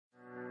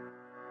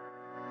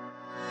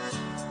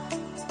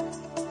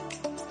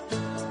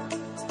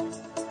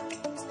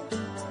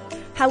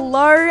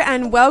Hello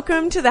and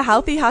welcome to the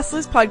Healthy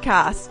Hustlers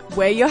podcast.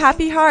 We're your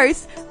happy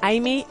hosts,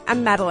 Amy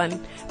and Madeline,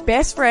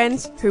 best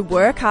friends who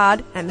work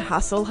hard and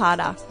hustle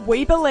harder.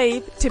 We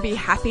believe to be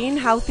happy and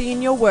healthy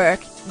in your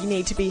work, you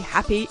need to be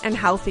happy and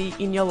healthy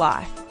in your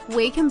life.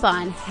 We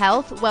combine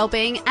health,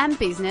 well-being and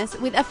business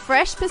with a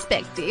fresh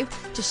perspective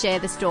to share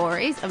the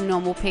stories of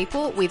normal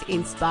people with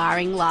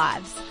inspiring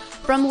lives.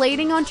 From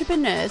leading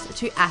entrepreneurs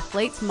to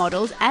athletes,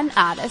 models and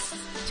artists,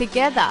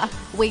 together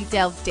we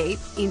delve deep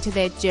into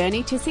their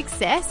journey to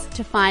success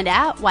to find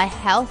out why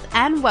health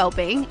and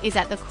well-being is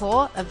at the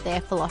core of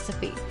their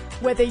philosophy.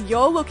 Whether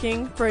you're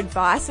looking for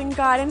advice and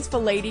guidance for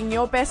leading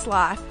your best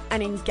life,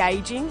 an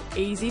engaging,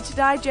 easy to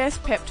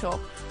digest pep talk,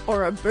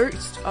 or a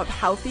boost of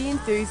healthy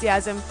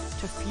enthusiasm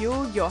to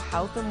fuel your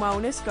health and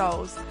wellness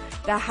goals,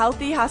 the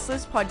Healthy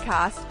Hustlers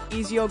podcast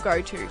is your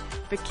go-to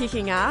for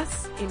kicking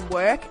ass in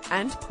work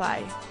and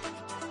play.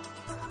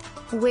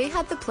 We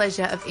had the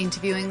pleasure of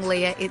interviewing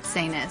Leah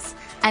Itsines,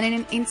 and in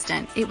an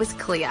instant it was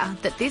clear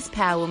that this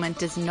power woman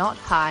does not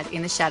hide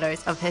in the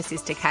shadows of her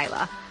sister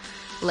Kayla.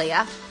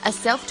 Leah, a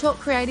self-taught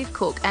creative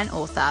cook and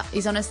author,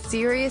 is on a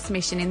serious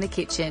mission in the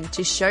kitchen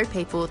to show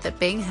people that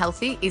being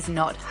healthy is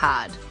not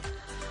hard.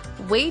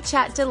 We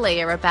chat to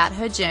Leah about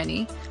her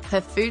journey,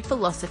 her food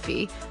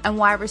philosophy, and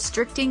why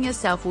restricting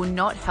yourself will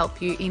not help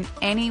you in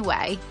any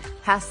way,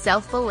 how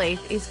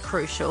self-belief is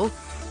crucial,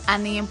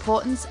 and the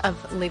importance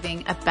of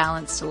living a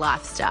balanced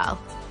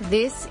lifestyle.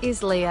 This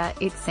is Leah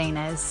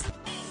Itsines.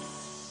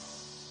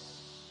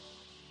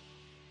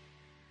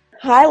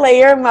 Hi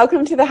Leah and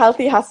welcome to the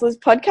Healthy Hustlers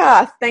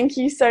podcast. Thank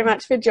you so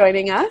much for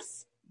joining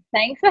us.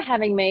 Thanks for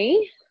having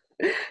me.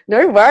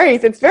 No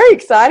worries. It's very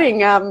exciting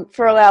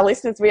for all our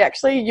listeners.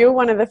 You're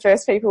one of the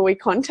first people we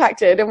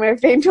contacted and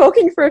we've been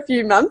talking for a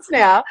few months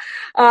now.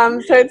 So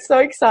it's so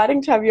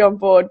exciting to have you on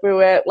board. We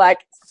were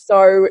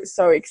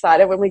so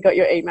excited when we got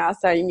your email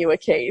saying you were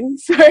keen.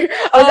 So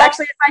I was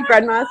actually at my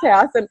grandma's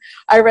house and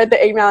I read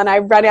the email and I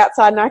ran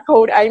outside and I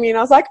called Amy and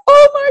I was like,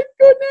 oh my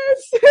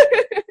goodness.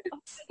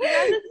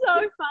 It's so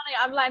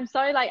funny. I'm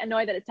so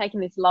annoyed that it's taken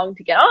this long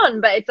to get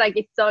on, but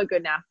it's so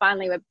good now.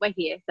 Finally, we're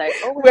here. So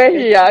we're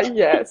here,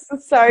 yes.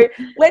 So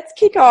let's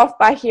kick off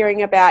by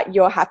hearing about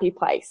your happy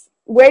place.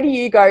 Where do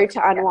you go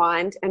to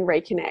unwind and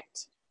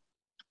reconnect?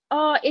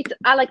 Oh,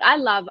 I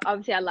love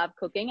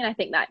cooking, and I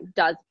think that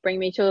does bring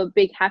me to a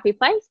big happy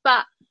place.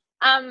 But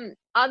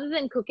other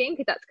than cooking,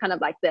 because that's kind of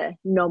like the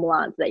normal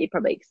answer that you'd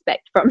probably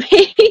expect from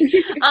me,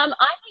 I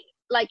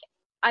think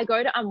I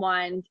go to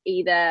unwind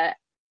either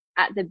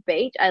at the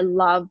beach. I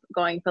love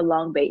going for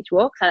long beach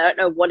walks. I don't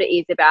know what it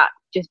is about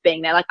just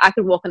being there. I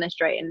could walk on the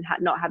street and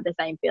not have the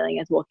same feeling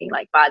as walking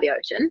by the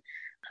ocean,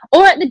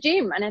 or at the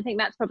gym. And I think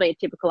that's probably a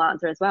typical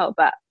answer as well.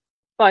 But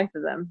both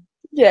of them.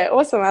 Yeah,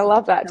 awesome. I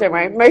love that. Don't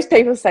worry. Most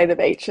people say the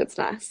beach. It's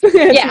nice. It's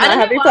yeah, my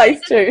happy place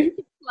too.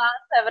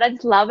 But I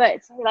just love it.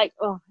 It's it's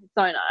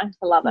so nice.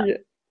 I love it. Yeah,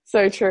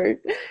 so true.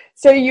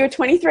 So you're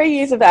 23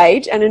 years of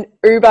age and an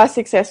uber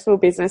successful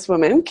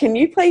businesswoman. Can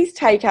you please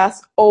take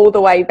us all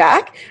the way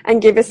back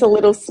and give us a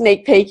little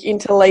sneak peek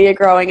into Leah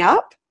growing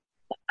up?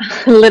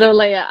 Little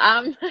Leah.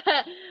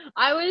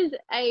 I was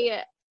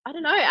I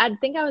don't know. I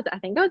think I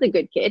was a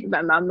good kid.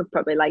 My mum would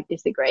probably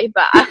disagree,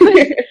 but I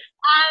was.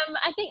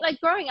 I think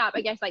growing up,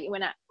 I guess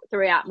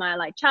throughout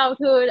my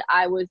childhood,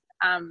 I was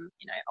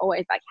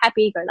always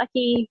happy, go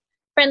lucky,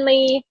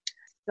 friendly.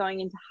 Going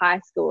into high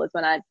school is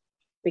when I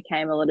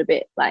became a little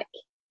bit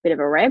bit of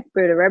a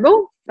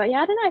rebel. But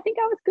yeah, I don't know. I think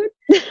I was good.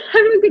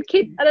 I was a good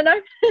kid. I don't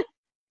know.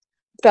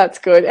 That's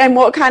good. And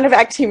what kind of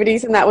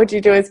activities and that would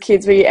you do as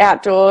kids? Were you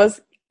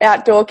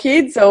outdoor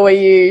kids, or were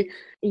you?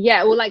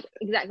 Yeah, well,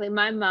 exactly.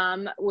 My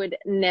mum would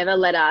never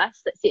let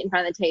us sit in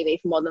front of the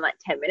TV for more than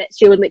 10 minutes.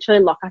 She would literally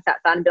lock us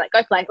outside and be like,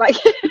 go play. We'd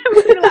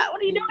be like,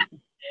 what are you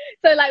doing?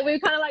 So we were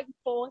kind of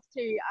forced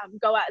to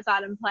go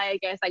outside and play, I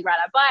guess, ride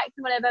our bikes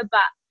and whatever.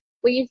 But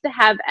we used to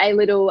have a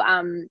little,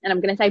 and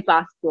I'm going to say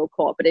basketball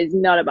court, but it's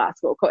not a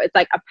basketball court. It's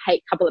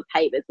a couple of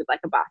pavers with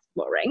a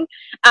basketball ring.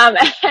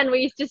 And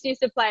we used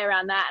to play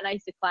around that. And I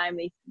used to climb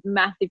this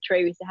massive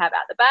tree we used to have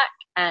out the back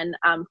and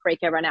freak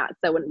everyone out.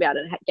 So I wouldn't be able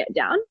to get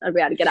down. I'd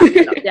be able to get up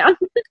and not down.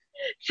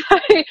 So,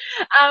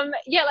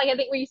 yeah, I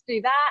think we used to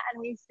do that.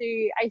 And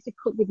I used to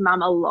cook with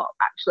mum a lot,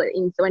 actually.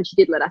 So when she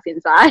did let us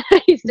inside,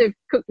 I used to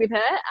cook with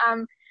her.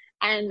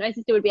 And my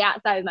sister would be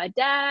outside with my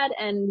dad.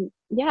 And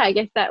yeah, I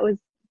guess that was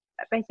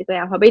basically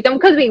our hobbies. And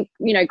because we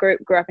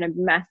grew up in a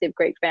massive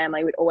Greek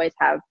family, we'd always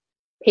have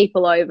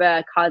people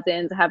over,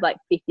 cousins. I have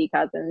 50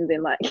 cousins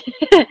in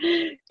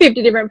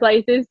 50 different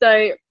places.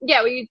 So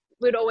yeah,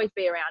 we'd always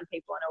be around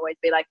people and always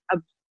be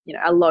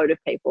a load of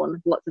people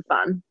and lots of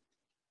fun.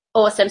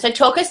 Awesome. So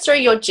talk us through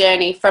your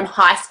journey from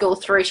high school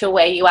through to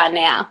where you are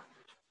now.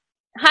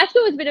 High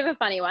school was a bit of a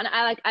funny one.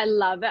 I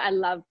love it. I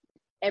love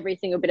every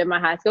single bit of my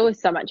high school. It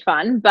was so much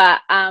fun.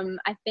 But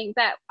I think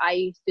that I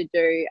used to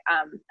do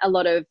a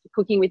lot of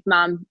cooking with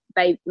mum,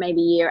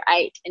 maybe year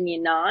 8 and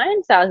year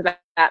 9. So I was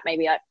about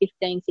maybe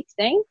 15,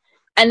 16.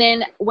 And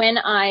then when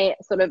I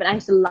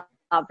used to love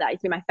love that. It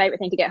used to be my favorite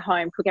thing to get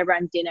home, cook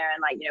everyone dinner,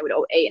 and like, you know, we'd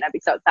all eat and I'd be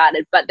so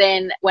excited. But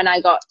then when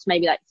I got to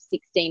maybe like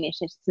 16-ish,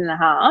 16 and a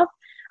half,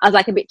 I was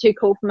like a bit too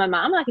cool for my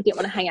mum. Like I didn't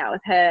want to hang out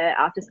with her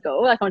after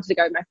school. Like I wanted to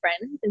go with my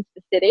friends into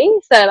the city.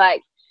 So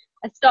like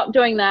I stopped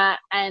doing that,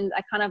 and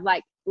I kind of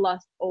like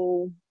lost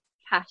all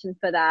passion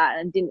for that,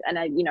 and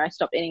I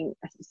stopped eating.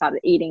 I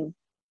started eating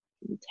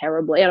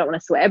terribly. I don't want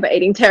to swear, but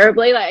eating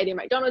terribly, like eating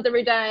McDonald's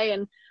every day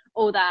and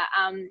all that.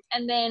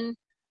 And then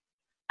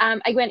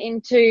I went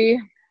into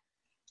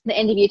the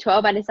end of year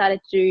 12. I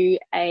decided to do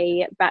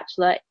a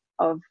Bachelor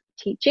of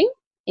Teaching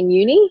in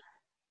uni.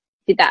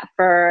 Did that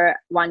for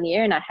 1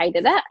 year and I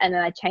hated it. And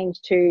then I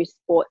changed to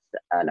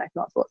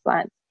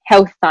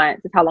health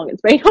science is how long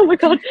it's been. Oh my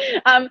God.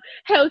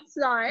 Health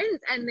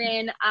science. And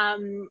then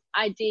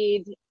I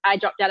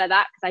dropped out of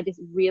that because I just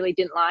really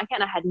didn't like it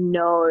and I had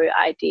no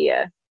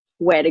idea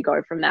where to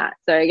go from that.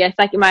 So I guess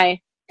like my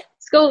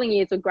schooling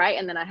years were great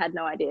and then I had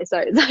no idea. So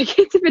it's like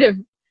it's a bit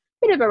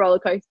of a roller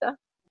coaster.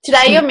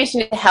 Today, your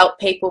mission is to help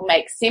people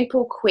make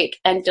simple, quick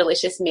and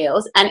delicious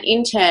meals and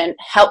in turn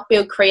help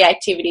build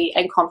creativity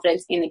and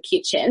confidence in the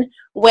kitchen.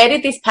 Where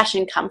did this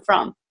passion come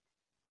from?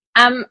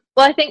 Well,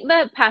 I think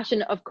the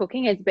passion of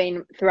cooking has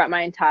been throughout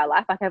my entire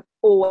life. Like I've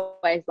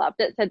always loved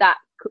it. So that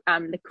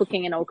the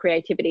cooking and all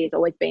creativity has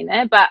always been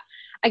there. But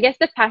I guess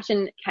the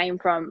passion came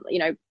from, you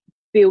know,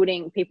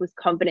 building people's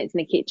confidence in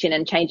the kitchen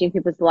and changing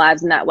people's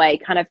lives in that way.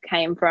 Kind of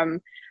came from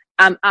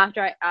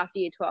after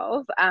year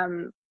 12.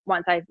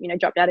 Once I, you know,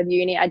 dropped out of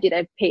uni, I did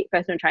a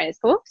personal trainer's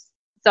course.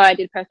 So I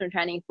did personal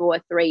training for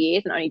 3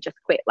 years and only just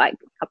quit like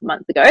a couple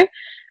months ago.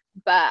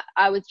 But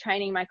I was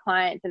training my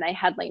clients and they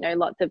had like, you know,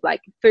 lots of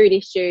like food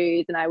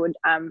issues and I would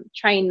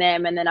train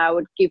them and then I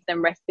would give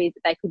them recipes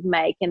that they could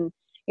make. And,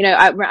 you know,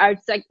 I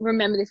just like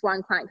remember this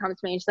one client comes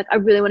to me and she's like, I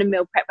really want to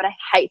meal prep, but I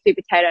hate sweet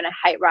potato and I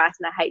hate rice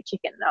and I hate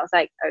chicken. And I was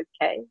like,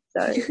 okay,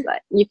 so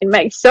like you can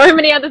make so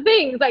many other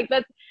things. Like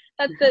that's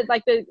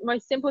the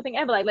most simple thing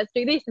ever. Like, let's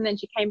do this. And then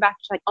she came back.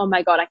 She's like, oh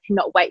my God, I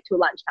cannot wait till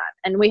lunchtime.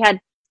 And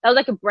that was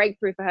like a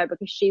breakthrough for her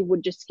because she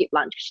would just skip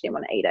lunch because she didn't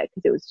want to eat it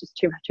because it was just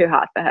too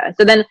hard for her.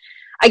 So then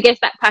I guess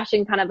that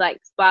passion kind of like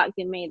sparked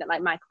in me that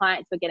like my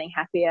clients were getting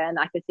happier and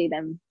I could see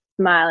them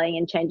smiling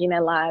and changing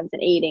their lives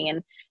and eating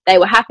and they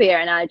were happier.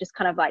 And I just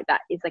kind of like,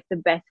 that is like the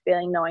best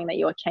feeling knowing that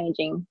you're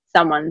changing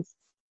someone's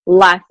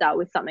lifestyle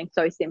with something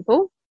so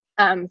simple.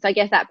 So I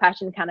guess that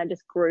passion kind of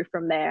just grew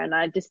from there and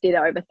I just did it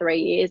over 3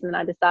 years and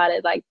I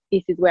decided like,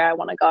 this is where I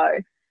want to go.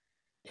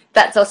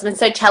 That's awesome. And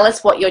so tell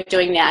us what you're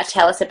doing now.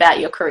 Tell us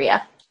about your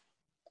career.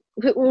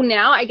 Well,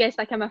 now I guess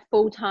like I'm a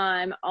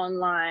full-time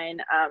online,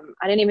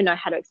 I don't even know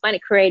how to explain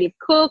it, creative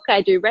cook.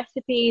 I do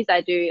recipes,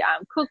 I do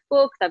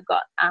cookbooks, I've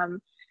got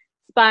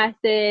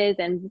spices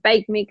and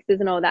bake mixes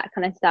and all that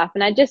kind of stuff.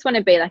 And I just want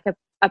to be like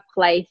a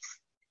place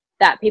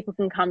that people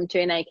can come to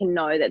and they can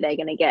know that they're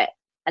going to get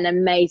an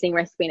amazing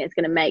recipe and it's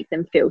going to make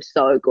them feel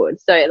so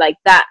good. So like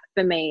that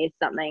for me is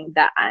something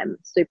that I'm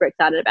super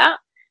excited about.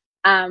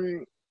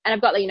 And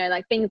I've got, you know,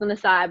 like things on the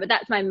side, but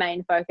that's my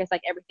main focus.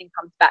 Like everything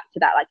comes back to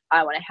that. Like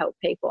I want to help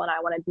people and I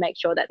want to make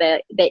sure that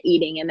they're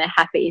eating and they're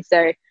happy.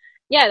 So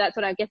yeah, that's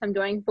what I guess I'm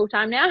doing full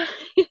time now.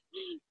 It's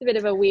a bit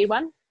of a weird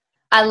one.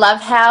 I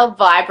love how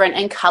vibrant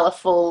and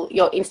colourful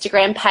your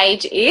Instagram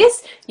page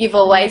is. You've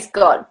always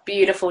got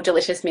beautiful,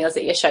 delicious meals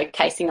that you're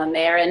showcasing on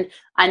there. And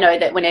I know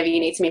that whenever you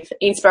need some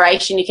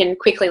inspiration, you can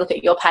quickly look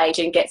at your page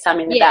and get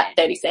some in about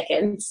 30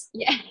 seconds.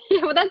 Yeah,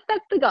 well,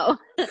 that's the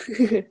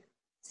goal.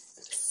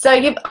 So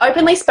you've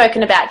openly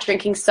spoken about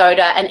drinking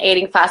soda and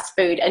eating fast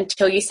food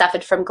until you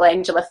suffered from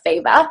glandular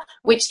fever,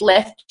 which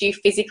left you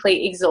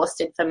physically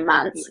exhausted for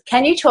months.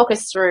 Can you talk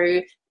us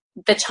through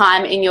the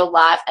time in your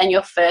life and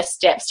your first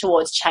steps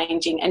towards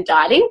changing and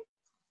dieting?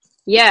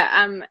 Yeah,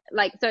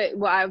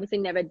 I obviously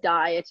never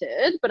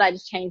dieted, but I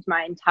just changed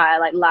my entire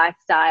like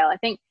lifestyle. I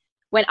think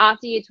when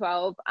after year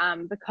 12,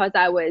 because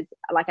I was,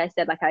 like I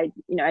said, like I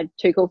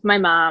too cool for my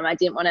mom. I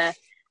didn't want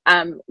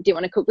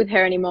to cook with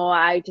her anymore.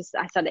 I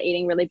started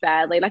eating really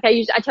badly. Like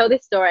I tell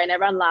this story and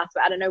everyone laughs,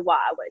 but I don't know why,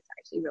 but it's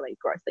actually really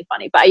grossly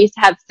funny. But I used to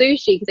have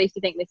sushi because I used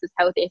to think this was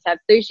healthy. I used to have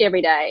sushi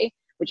every day,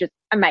 which was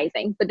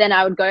amazing. But then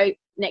I would go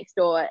next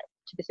door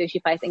to the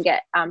sushi place and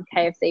get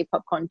KFC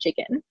popcorn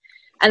chicken.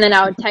 And then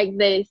I would take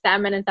the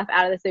salmon and stuff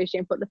out of the sushi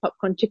and put the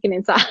popcorn chicken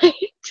inside.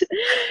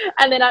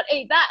 And then I'd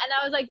eat that. And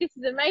I was like, this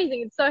is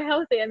amazing. It's so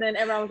healthy. And then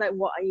everyone was like,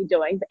 what are you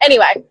doing? But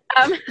anyway,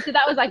 so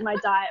that was like my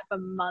diet for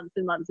months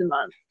and months and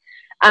months.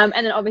 And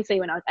then obviously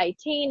when I was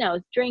 18, I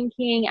was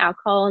drinking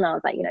alcohol and I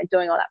was like,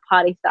 doing all that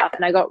party stuff.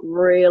 And I got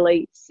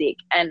really sick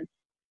and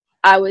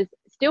I was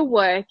still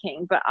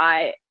working, but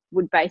I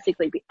would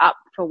basically be up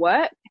for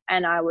work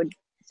and I would,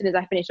 as soon as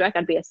I finished work,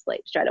 I'd be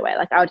asleep straight away.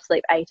 Like I would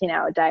sleep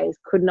 18-hour days,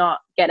 could not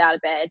get out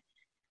of bed.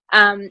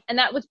 And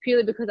that was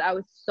purely because I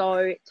was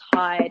so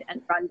tired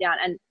and run down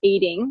and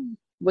eating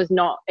what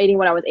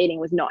I was eating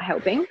was not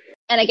helping.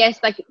 And I guess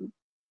like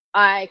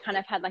I kind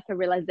of had like a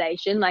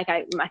realization, like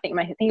I think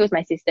it was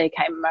my sister who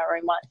came in my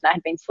room once and I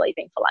had been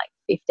sleeping for like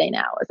 15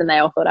 hours and they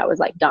all thought I was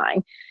like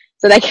dying.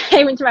 So they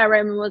came into my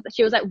room and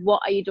she was like,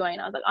 what are you doing?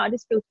 And I was like, oh, I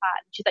just feel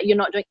tired. She's like, you're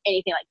not doing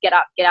anything. Like, get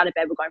up, get out of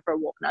bed. We're going for a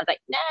walk. And I was like,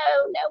 no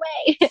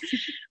way.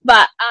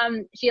 But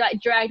she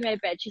like dragged me out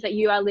of bed. She's like,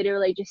 you are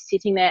literally just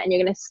sitting there and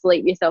you're going to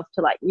sleep yourself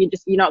to like, you're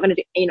not doing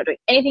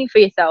anything for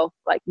yourself.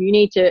 Like, you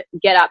need to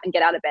get up and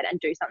get out of bed and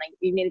do something.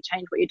 You need to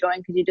change what you're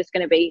doing because you're just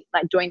going to be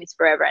like doing this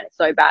forever and it's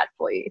so bad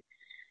for you.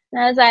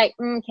 And I was like,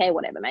 okay,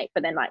 whatever, mate.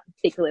 But then like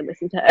secretly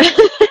listened to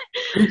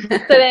her.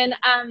 So then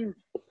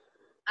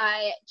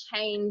I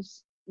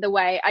changed the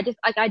way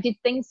I did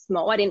things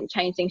small. I didn't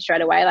change things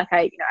straight away. Like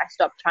I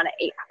stopped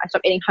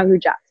eating Hungry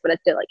Jacks, but I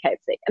still like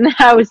KFC. And then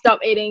I would stop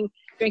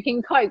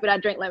drinking Coke, but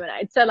I'd drink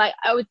lemonade. So like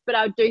I would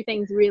do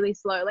things really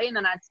slowly. And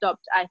then I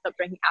stopped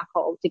drinking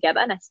alcohol altogether,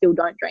 and I still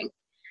don't drink.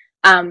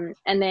 And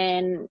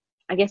then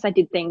I guess I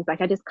did things like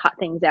I just cut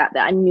things out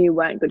that I knew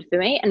weren't good for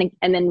me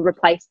and then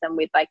replaced them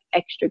with like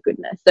extra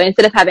goodness. So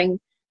instead of having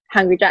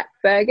Hungry Jack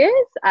burgers,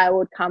 I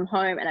would come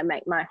home and I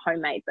make my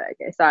homemade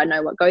burger. So I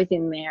know what goes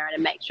in there and I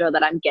make sure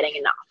that I'm getting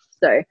enough.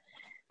 So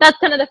that's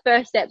kind of the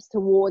first steps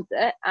towards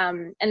it.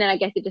 And then I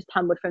guess it just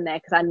tumbled from there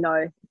because I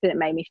know that it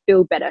made me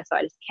feel better. So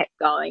I just kept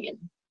going and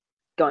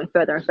going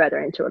further and further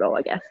into it all,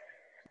 I guess.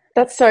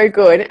 That's so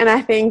good. And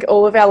I think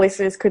all of our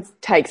listeners could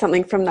take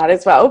something from that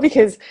as well,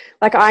 because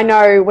like I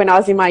know when I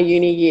was in my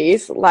uni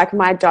years, like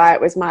my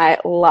diet was my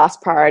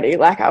last priority.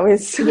 Like I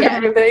was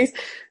having these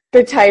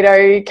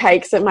potato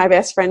cakes that my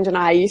best friend and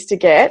I used to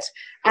get,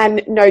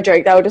 and no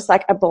joke, they were just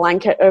like a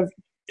blanket of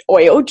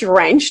oil,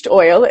 drenched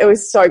oil. It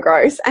was so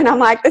gross. And I'm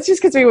like, that's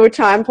just because we were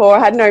time poor,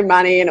 had no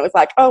money, and it was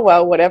like, oh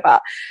well, whatever.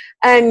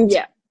 And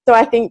so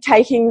I think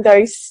taking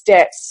those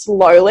steps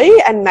slowly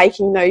and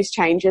making those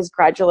changes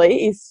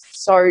gradually is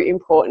so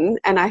important.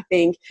 And I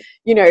think,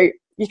 you know,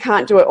 you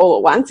can't do it all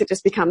at once. It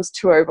just becomes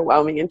too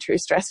overwhelming and too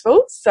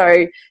stressful.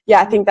 So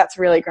yeah, I think that's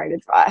really great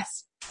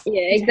advice.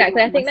 Yeah,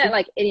 exactly. I think that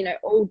like, you know,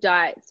 all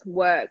diets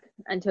work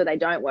until they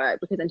don't work,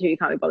 because until you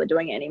can't be bothered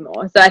doing it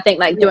anymore. So I think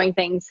like doing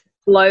things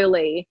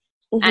slowly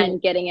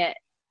and getting it,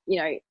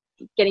 you know,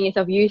 getting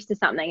yourself used to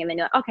something, and then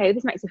you're like, okay,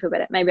 this makes me feel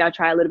better. Maybe I'll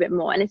try a little bit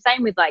more. And the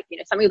same with like, you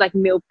know, something like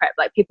meal prep.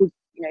 Like people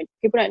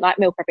don't like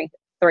meal prepping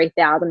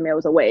 3,000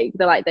 meals a week.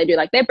 They do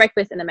like their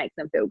breakfast and it makes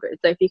them feel good.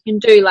 So if you can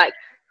do like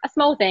a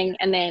small thing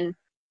and then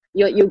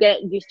you'll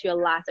get used to your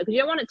lifestyle, because you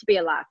don't want it to be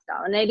a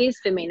lifestyle. And it is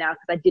for me now,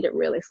 because I did it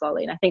really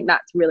slowly. And I think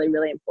that's really,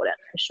 really important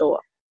for sure.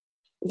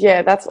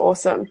 Yeah, that's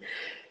awesome.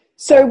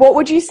 So what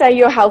would you say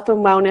your health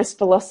and wellness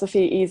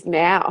philosophy is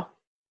now?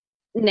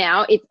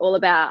 Now it's all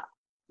about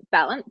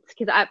balance,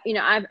 because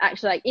I've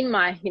actually like in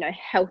my, you know,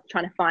 health,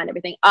 trying to find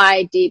everything.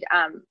 I did,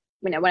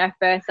 you know, when I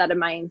first started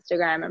my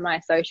Instagram and my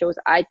socials,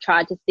 I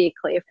tried to steer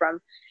clear from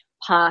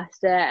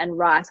pasta and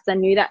rice, because I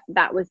knew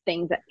that was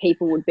things that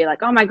people would be like,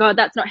 oh my god,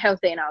 that's not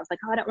healthy. And I was like,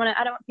 oh, I don't want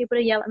people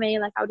to yell at me.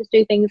 Like, I'll just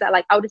do things that,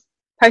 like, I'll just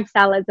post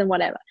salads and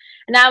whatever.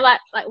 And now like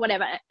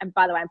whatever. And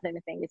by the way, I'm putting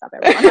the fingers up,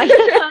 everyone.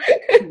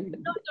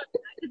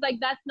 Like,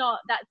 that's not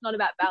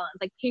about balance.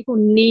 Like, people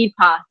need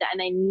pasta and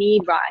they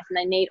need rice and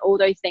they need all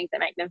those things that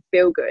make them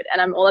feel good.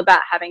 And I'm all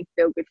about having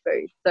feel good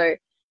food. So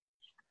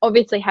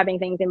obviously having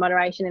things in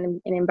moderation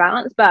and in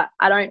balance, but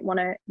I don't want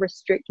to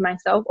restrict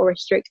myself or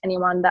restrict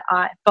anyone that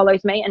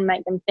follows me and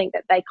make them think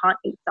that they can't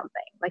eat something.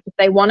 Like, if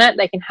they want it,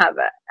 they can have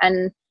it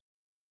and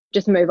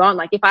just move on.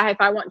 Like, if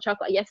I want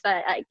chocolate,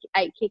 yesterday I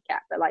ate Kit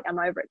Kat, but like, I'm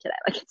over it today.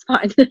 Like, it's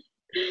fine.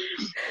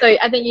 So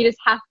I think you just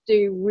have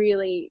to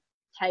really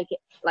take it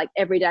like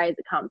every day as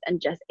it comes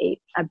and just eat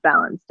a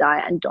balanced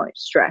diet and don't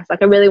stress.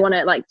 Like, I really want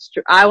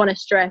to I want to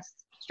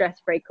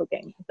stress-free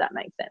cooking, if that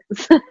makes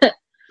sense.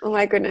 Oh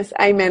my goodness.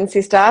 Amen,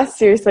 sister.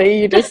 Seriously,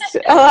 you just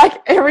are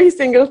like every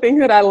single thing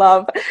that I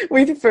love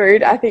with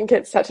food. I think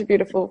it's such a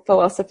beautiful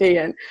philosophy.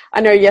 And I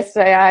know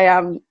yesterday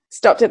I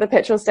stopped at the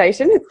petrol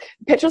station.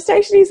 Petrol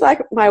station is like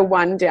my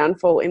one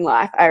downfall in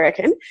life, I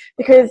reckon,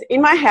 because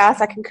in my house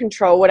I can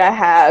control what I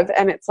have,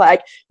 and it's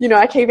like, you know,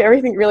 I keep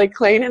everything really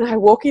clean, and I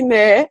walk in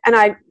there, and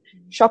I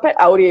shop at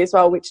Aldi as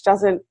well, which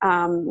doesn't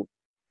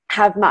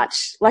have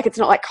much, like, it's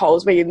not like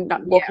Coles where you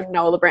walk in and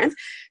know all the brands.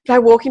 But I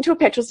walk into a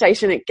petrol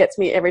station, it gets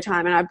me every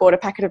time. And I bought a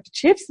packet of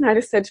chips, and I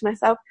just said to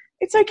myself,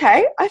 it's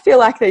okay, I feel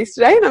like these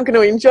today and I'm going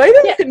to enjoy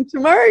them, and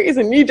tomorrow is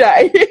a new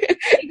day.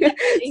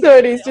 So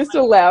it is just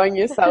allowing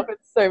yourself.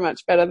 It's so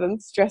much better than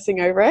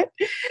stressing over it.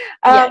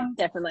 Yeah,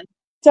 definitely.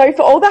 So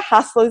for all the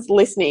hustlers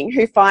listening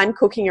who find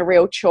cooking a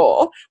real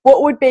chore,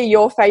 what would be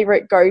your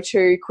favourite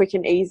go-to quick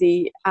and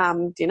easy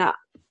dinner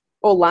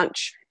or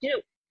lunch?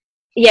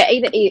 Yeah,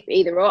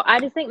 either or. I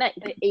just think that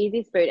the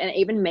easiest food, and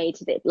even me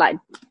to this, like,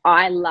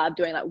 I love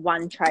doing like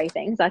one tray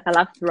things. Like, I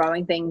love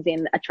throwing things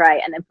in a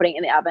tray and then putting it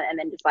in the oven and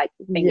then just like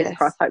fingers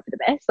crossed, hope for the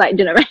best. Like,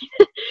 do you know what I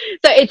mean?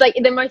 So it's like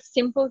the most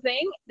simple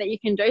thing that you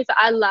can do. So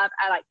I like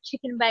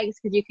chicken bakes,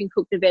 because you can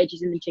cook the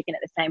veggies and the chicken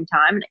at the same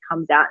time, and it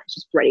comes out and it's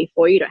just ready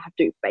for you. You don't have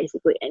to do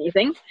basically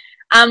anything.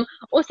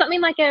 Or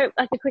something like a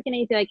quick and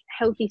easy, like,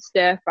 healthy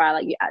stir fry.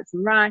 Like, you add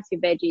some rice,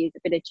 your veggies, a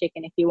bit of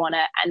chicken if you want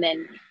it, and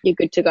then you're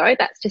good to go.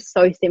 That's just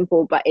so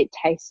simple, but it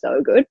tastes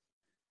so good.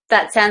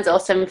 That sounds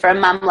awesome for a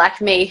mum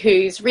like me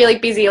who's really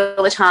busy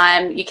all the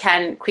time. You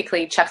can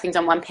quickly chuck things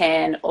on one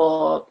pan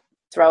or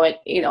throw it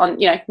in on,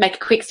 you know, make a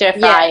quick stir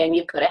fry and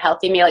you've got a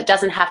healthy meal. It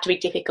doesn't have to be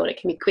difficult. It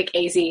can be quick,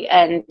 easy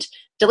and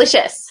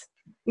delicious.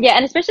 Yeah,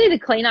 and especially the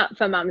cleanup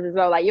for mums as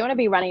well. Like, you want to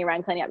be running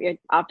around cleaning up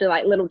after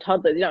like little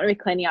toddlers. You don't want to be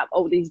cleaning up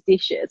all these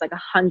dishes, like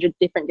 100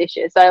 different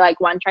dishes. So like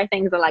one tray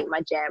things are like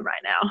my jam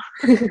right now.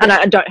 And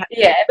I don't have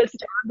but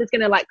still, I'm just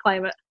going to like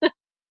claim it.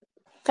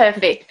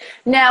 Perfect.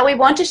 Now we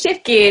want to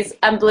shift gears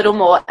a little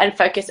more and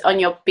focus on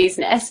your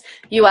business.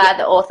 You are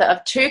the author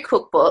of 2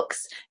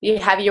 cookbooks. You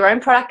have your own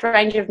product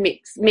range of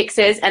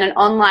mixes and an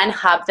online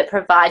hub that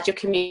provides your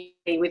community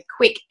with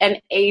quick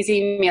and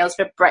easy meals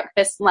for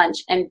breakfast, lunch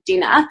and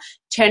dinner,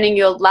 turning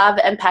your love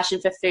and passion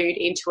for food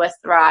into a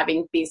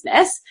thriving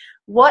business.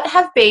 What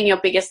have been your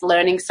biggest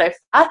learnings so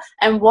far,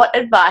 and what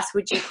advice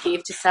would you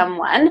give to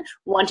someone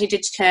wanting to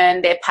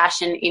turn their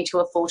passion into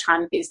a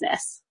full-time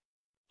business?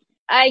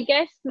 I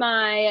guess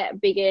my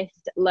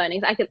biggest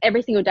learnings,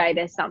 every single day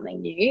there's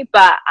something new,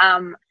 but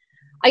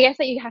I guess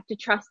that you have to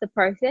trust the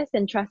process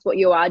and trust what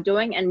you are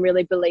doing and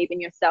really believe in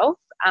yourself.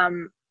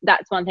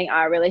 That's one thing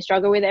I really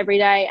struggle with every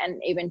day, and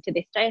even to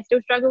this day I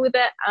still struggle with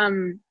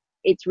it.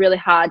 It's really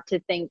hard to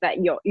think that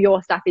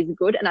your stuff is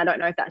good, and I don't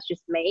know if that's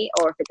just me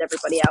or if it's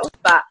everybody else,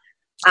 but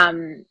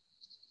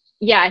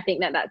I think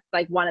that that's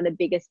like one of the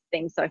biggest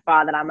things so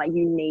far, that I'm like,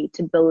 you need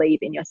to believe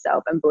in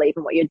yourself and believe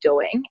in what you're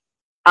doing.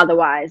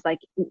 Otherwise, like,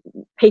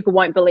 people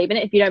won't believe in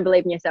it. If you don't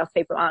believe in yourself,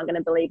 people aren't going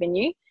to believe in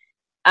you.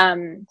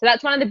 So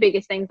that's one of the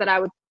biggest things that I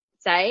would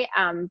say.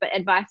 But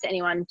advice to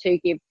anyone to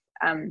give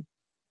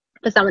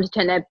for someone to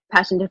turn their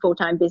passion to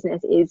full-time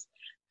business is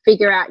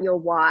figure out your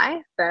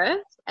why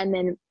first, and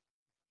then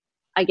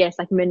I guess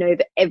like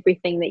maneuver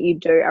everything that you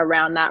do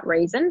around that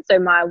reason. So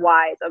my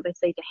why is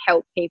obviously to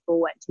help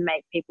people and to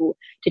make people,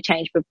 to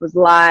change people's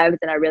lives.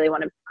 And I really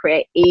want to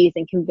create ease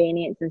and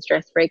convenience and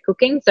stress-free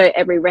cooking. So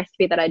every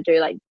recipe that I do,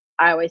 like,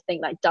 I always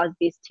think like, does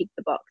this tick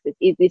the boxes?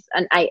 Is this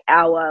an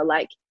 8-hour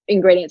like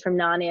ingredients from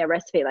Narnia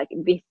recipe? Like,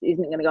 this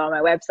isn't going to go on my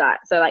website.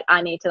 So like,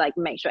 I need to like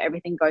make sure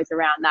everything goes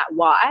around that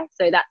why.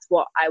 So that's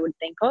what I would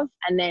think of.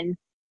 And then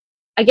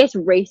I guess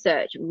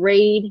research,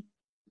 read,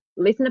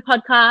 listen to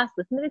podcasts,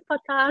 listen to this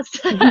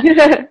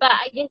podcast. But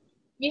I guess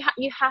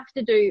you have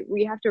to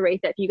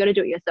research. You got to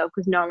do it yourself,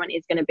 because no one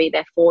is going to be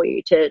there for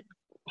you to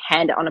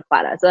hand it on a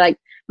platter. So like,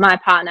 my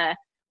partner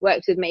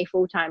works with me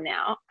full time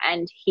now,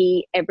 and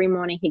every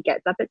morning he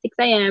gets up at 6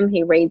 a.m.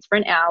 He reads for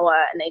an hour,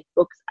 and these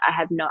books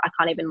I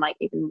can't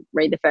even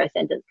read the first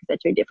sentence because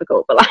they're too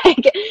difficult. But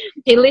like,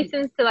 he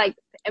listens to like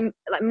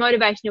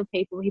motivational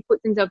people. He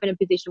puts himself in a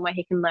position where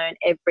he can learn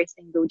every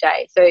single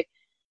day. So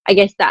I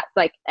guess that's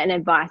like an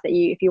advice that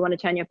if you want to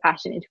turn your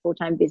passion into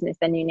full-time business,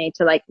 then you need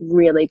to like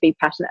really be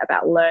passionate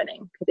about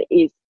learning, because it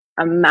is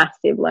a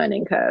massive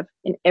learning curve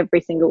in every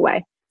single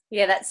way.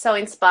 Yeah, that's so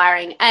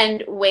inspiring.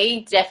 And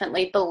we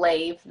definitely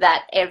believe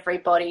that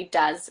everybody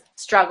does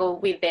struggle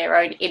with their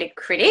own inner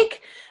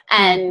critic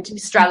and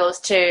struggles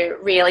to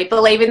really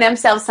believe in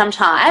themselves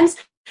sometimes.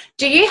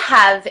 Do you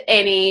have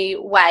any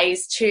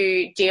ways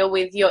to deal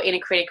with your inner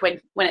critic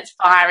when it's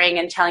firing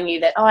and telling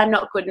you that, oh, I'm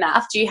not good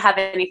enough? Do you have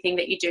anything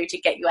that you do to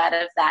get you out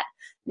of that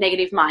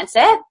negative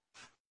mindset?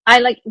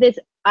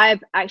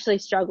 I've actually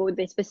struggled with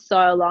this for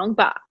so long,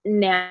 but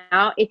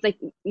now it's like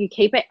you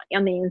keep it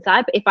on the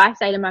inside. But if I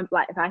say to my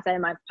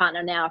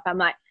partner now, if I'm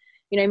like,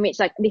 you know, Mitch,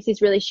 like, this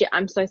is really shit,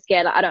 I'm so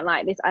scared, like, I don't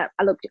like this, I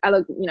look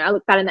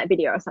bad in that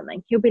video or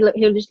something, he'll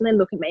just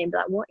look at me and be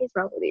like, what is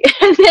wrong with you?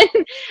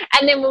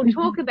 and then we'll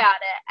talk about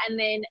it, and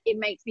then it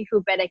makes me feel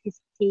better, because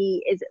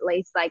he is at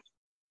least like,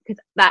 because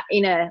that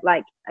inner,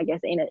 like, I guess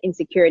inner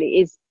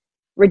insecurity is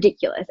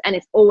ridiculous, and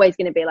it's always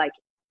going to be like,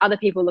 other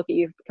people look at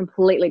you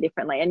completely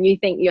differently, and you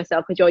think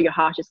yourself, because you're your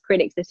harshest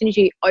critic. So as soon as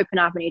you open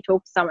up and you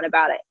talk to someone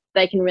about it,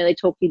 they can really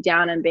talk you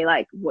down and be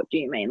like, what do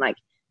you mean? Like,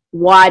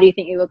 why do you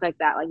think you look like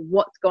that? Like,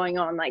 what's going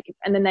on? Like,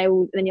 and then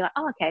then you're like,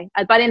 oh, okay.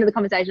 And by the end of the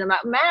conversation, I'm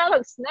like, man, I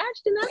look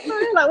snatched in that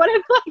photo, like,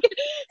 whatever.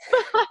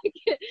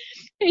 Like,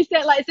 he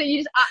said, like, so you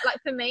just, like,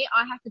 for me,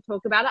 I have to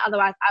talk about it.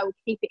 Otherwise I will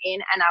keep it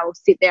in, and I will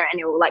sit there and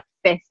it will like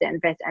fester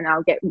and fester, and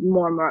I'll get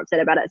more and more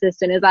upset about it. So as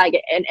soon as I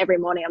get in every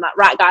morning, I'm like,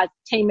 right, guys,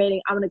 team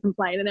meeting, I'm going to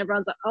complain. And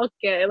everyone's like,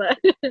 okay.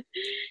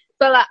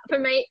 So like, for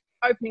me,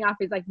 opening up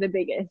is like the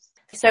biggest.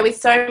 So with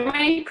so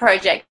many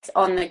projects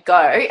on the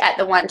go at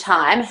the one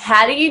time,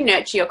 how do you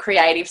nurture your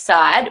creative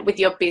side with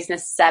your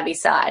business savvy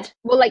side?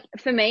 Well, like,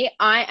 for me,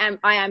 I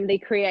am the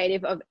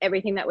creative of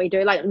everything that we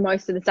do. Like,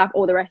 most of the stuff,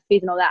 all the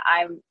recipes and all that,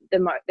 I'm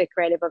the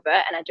creative of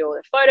it, and I do all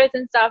the photos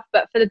and stuff.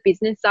 But for the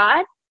business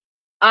side,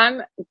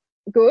 I'm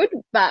good,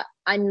 but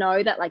I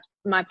know that like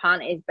my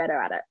partner is better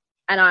at it.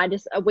 And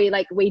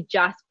we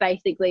just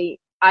basically,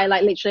 I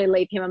like literally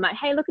leave him. I'm like,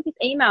 hey, look at this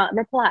email,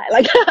 reply.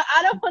 Like,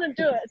 I don't want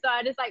to do it. So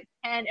I just like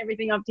hand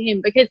everything off to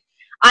him, because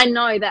I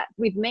know that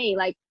with me,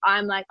 like,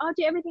 I'm like, oh,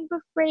 do everything for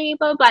free,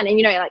 blah, blah. And,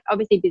 you know, like,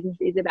 obviously business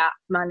is about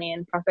money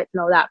and profits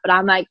and all that. But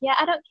I'm like, yeah,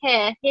 I don't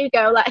care. Here you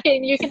go. Like,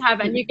 you can have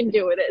it and you can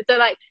deal with it. So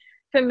like,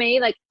 for me,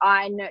 like,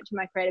 I nurture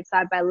my creative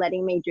side by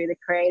letting me do the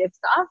creative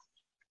stuff.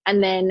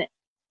 And then,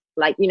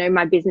 like, you know,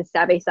 my business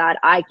savvy side,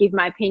 I give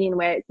my opinion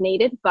where it's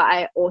needed, but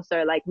I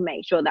also like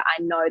make sure that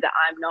I know that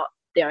I'm not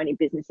the only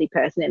businessy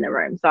person in the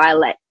room. So I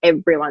let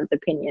everyone's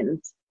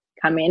opinions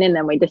come in, and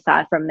then we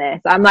decide from there.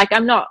 So I'm like,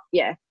 I'm a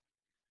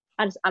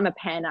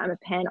pan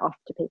off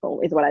to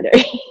people is what I do.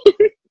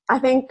 I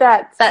think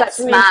that's such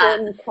an smart.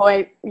 important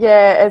point,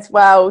 yeah, as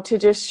well, to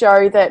just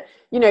show that,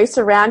 you know,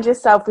 surround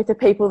yourself with the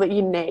people that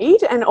you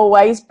need, and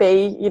always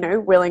be, you know,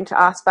 willing to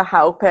ask for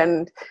help.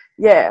 And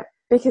yeah,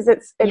 because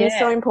it is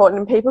so important,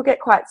 and people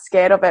get quite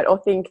scared of it,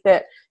 or think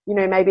that, you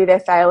know, maybe they're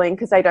failing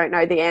because they don't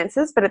know the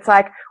answers. But it's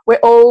like, we're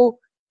all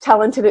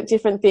talented at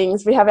different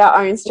things. We have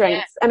our own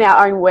strengths and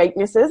our own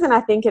weaknesses. And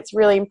I think it's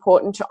really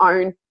important to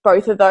own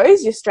both of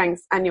those, your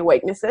strengths and your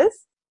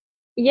weaknesses.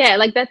 Yeah,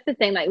 like that's the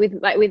thing, like with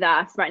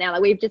us right now,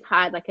 like we've just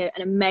hired like an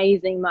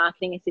amazing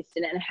marketing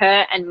assistant, and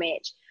her and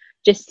Mitch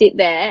just sit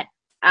there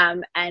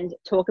and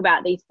talk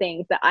about these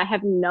things that I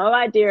have no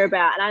idea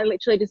about. And I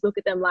literally just look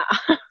at them like,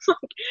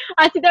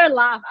 I sit there and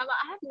laugh. I'm like,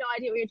 I have no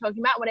idea what you're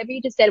talking about. Whatever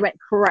you just said went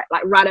correct,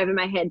 like right over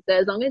my head. So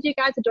as long as you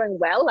guys are doing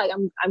well, like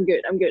I'm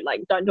good.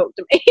 Like, don't talk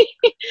to me.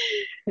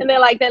 And they're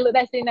like, they're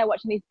sitting there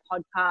watching these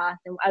podcasts,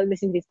 and I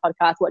listen to this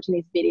podcast, watching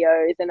these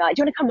videos, and they're like,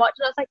 do you want to come watch?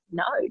 And I was like,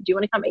 no. Do you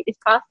want to come eat this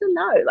pasta?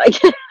 No.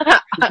 Like,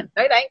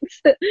 no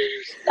thanks. So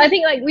I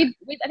think like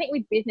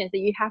with business, that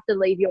you have to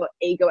leave your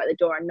ego at the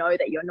door and know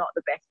that you're not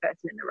the best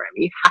person in the room.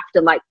 You have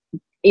to like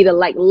either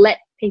like let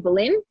people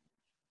in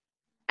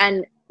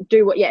and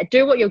do what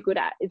you're good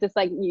at. It's just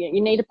like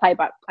you need to play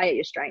at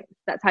your strengths.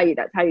 That's how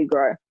you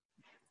grow.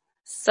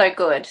 So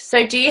good.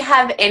 So do you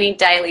have any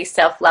daily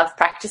self-love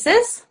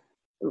practices?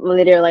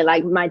 Literally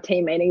like my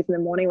team meetings in the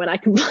morning when I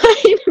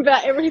complain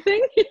about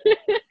everything.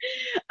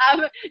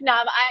 No,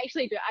 I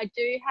actually do. I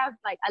do have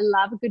like, I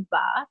love a good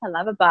bath. I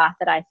love a bath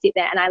that I sit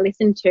there and I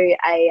listen to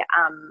an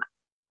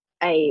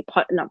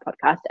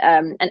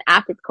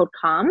app. It's called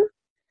Calm,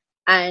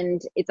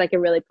 and it's like a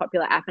really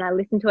popular app, and I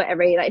listen to it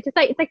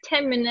it's like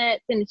 10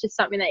 minutes, and it's just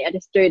something that I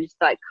just do just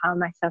to like calm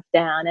myself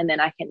down. And then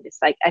I can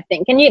just like, I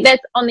think, there's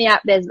on the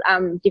app, there's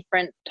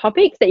different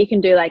topics that you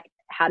can do, like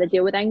how to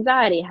deal with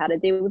anxiety, how to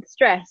deal with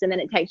stress, and then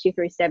it takes you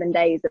through 7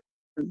 days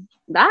of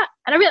that.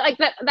 And I really like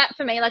that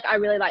for me, like I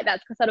really like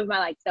that's sort of my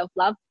like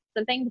self-love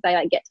sort of thing, because I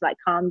like get to like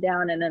calm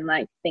down and then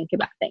like think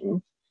about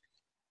things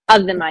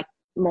other than my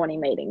morning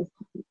meetings.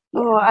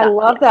 Oh, I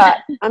love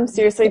that. I'm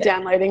seriously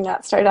downloading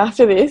that straight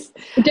after this.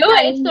 Do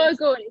it. It's so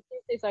good.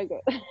 It's so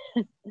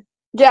good.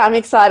 Yeah, I'm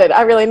excited.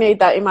 I really need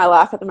that in my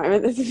life at the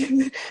moment.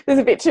 There's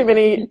a bit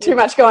too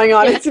much going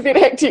on. It's a bit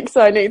hectic,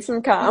 so I need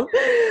some calm.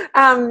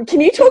 Can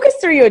you talk us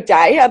through your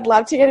day? I'd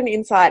love to get an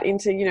insight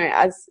into, you know,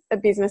 as a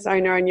business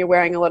owner, and you're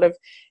wearing a lot of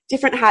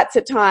different hats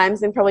at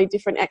times, and probably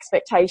different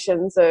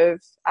expectations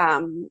of,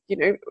 you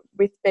know,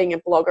 with being a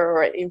blogger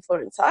or an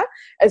influencer,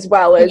 as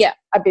well as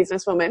a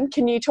businesswoman.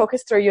 Can you talk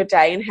us through your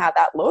day and how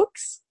that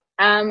looks?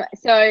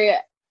 So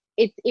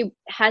it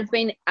has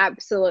been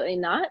absolutely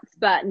nuts,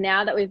 but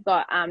now that we've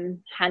got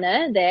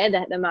Hannah there,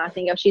 the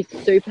marketing girl, she's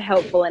super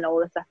helpful in all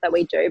the stuff that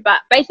we do.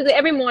 But basically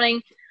every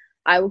morning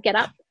I will get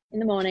up in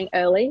the morning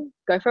early,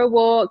 go for a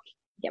walk,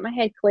 get my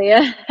head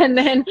clear, and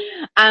then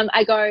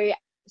I go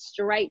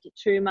straight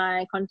to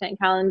my content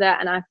calendar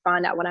and I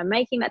find out what I'm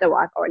making that day. Well,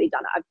 I've already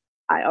done it.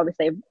 I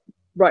obviously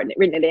written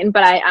it in,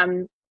 but I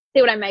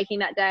see what I'm making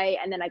that day,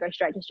 and then I go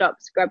straight to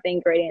shops, grab the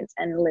ingredients,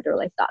 and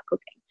literally start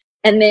cooking.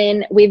 And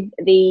then with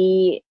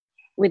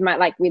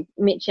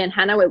Mitch and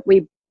Hannah,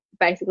 we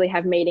basically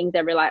have meetings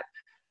every like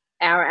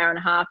hour and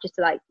a half, just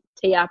to like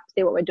tee up,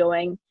 see what we're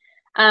doing.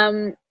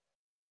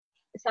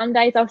 Some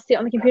days I'll sit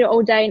on the computer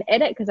all day and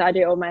edit, because I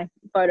do all my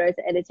photos,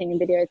 editing,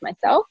 and videos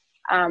myself.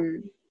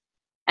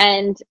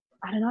 And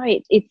I don't know,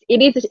 it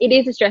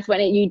is a stress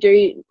when you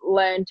do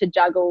learn to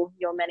juggle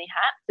your many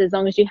hats. As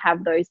long as you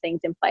have those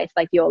things in place,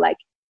 like your like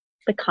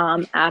the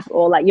Calm app,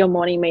 or like your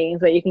morning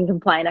meetings where you can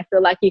complain, I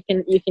feel like you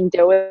can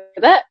deal with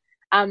it.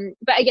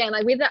 But again,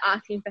 like with the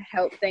asking for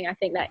help thing, I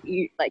think that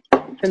you, like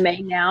for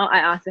me now, I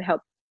ask for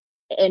help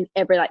in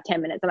every like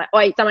 10 minutes. I'm like,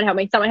 wait, someone help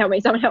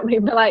me.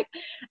 But like,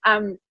 I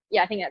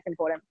think that's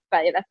important.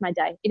 But yeah, that's my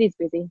day. It is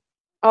busy.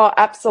 Oh,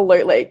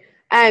 absolutely.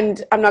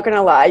 And I'm not going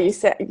to lie, you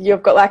said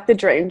you've got like the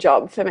dream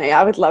job for me.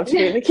 I would love to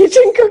be in the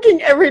kitchen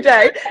cooking every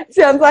day.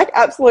 Sounds like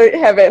absolute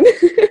heaven.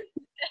 It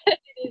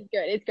is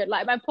good. It's good.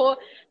 Like my poor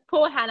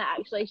Hannah,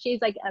 actually, she's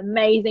like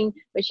amazing,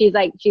 but she's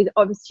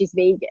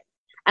vegan.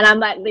 And I'm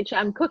like, literally,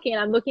 I'm cooking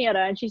and I'm looking at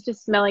her and she's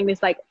just smelling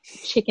this like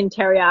chicken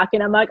teriyaki.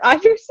 And I'm like, I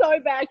feel so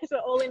bad because we're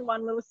all in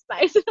one little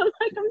space. And I'm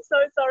like, I'm so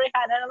sorry,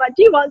 Hannah. And I'm like,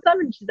 do you want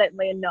some? And she's like,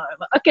 Leah, no. I'm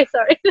like, okay,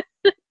 sorry.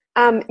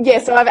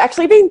 So I've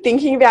actually been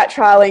thinking about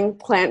trialing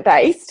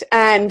plant-based,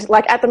 and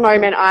like at the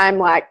moment I'm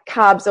like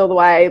carbs all the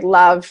way,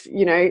 love,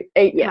 you know,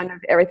 eat kind of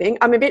everything.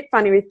 I'm a bit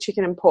funny with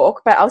chicken and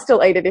pork, but I'll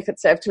still eat it if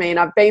it's served to me. And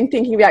I've been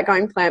thinking about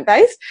going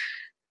plant-based.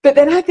 But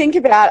then I think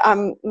about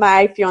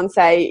my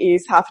fiance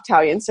is half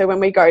Italian, so when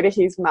we go to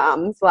his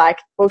mum's, like,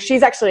 well,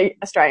 she's actually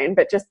Australian,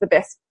 but just the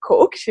best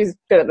cook. She's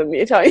better than the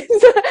Italians,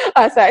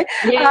 I say.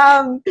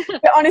 Yeah.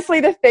 But honestly,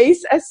 the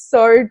feasts are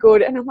so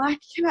good, and I'm like,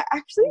 can I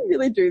actually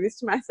really do this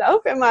to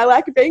myself? Am I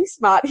like being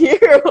smart here?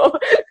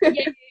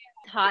 Yeah,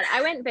 hard.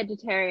 I went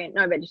vegetarian.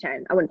 No,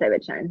 vegetarian. I wouldn't say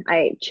vegetarian. I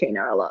ate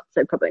tuna a lot,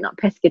 so probably not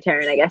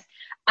pescatarian, I guess.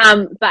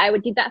 But I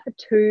did that for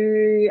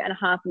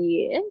 2.5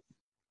 years.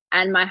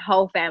 And my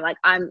whole family, like,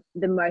 I'm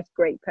the most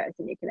Greek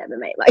person you can ever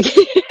meet. Like,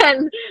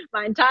 and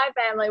my entire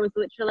family was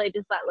literally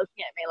just like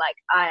looking at me like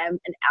I am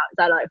an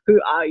outsider. Like, who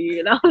are you?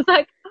 And I was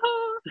like,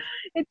 oh,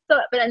 it's so.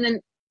 But and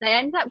then they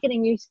ended up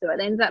getting used to it.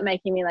 They ended up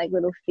making me like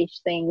little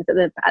fish things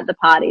at the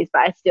parties,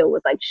 but I still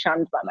was like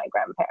shunned by my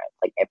grandparents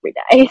like every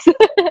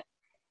day.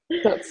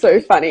 That's so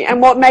funny.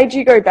 And what made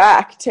you go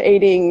back to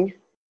eating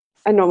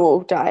a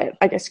normal diet?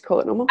 I guess you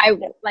call it normal. I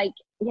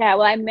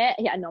met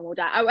a normal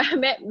diet. I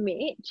met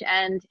Mitch,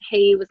 and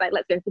he was like,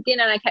 let's go for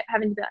dinner, and I kept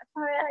having to be like,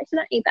 sorry, I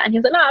shouldn't eat that, and he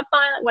was like, no, I'm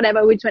fine, like,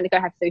 whatever. We just went to go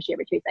have sushi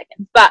every 2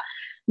 seconds. But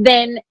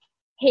then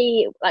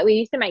we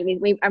used to make these,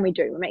 we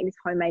make these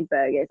homemade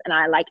burgers, and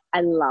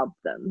I love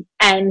them,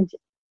 and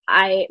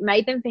I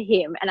made them for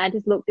him, and I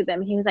just looked at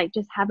them, and he was like,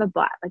 just have a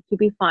bite, like, you'll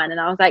be fine. And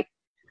I was like,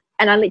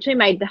 and I literally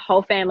made the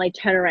whole family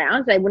turn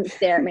around so they wouldn't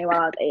stare at me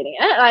while I was eating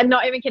it. I'm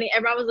not even kidding.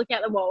 Everyone was looking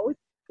at the walls.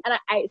 And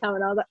I ate some,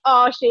 and I was like,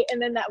 oh, shit.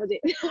 And then that was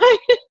it.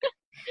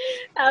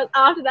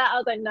 After that, I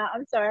was like, no,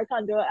 I'm sorry, I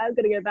can't do it. I've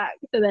got to go back.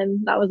 So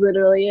then that was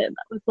literally it.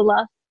 That was the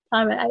last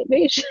time I ate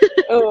fish.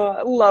 Oh,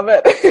 I love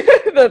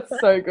it. That's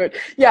so good.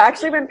 Yeah, I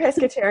actually went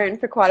pescatarian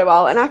for quite a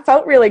while, and I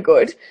felt really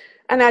good.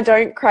 And I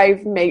don't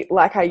crave meat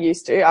like I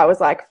used to. I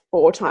was like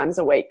 4 times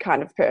a week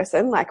kind of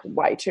person, like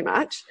way too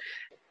much.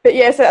 But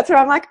yeah, so that's where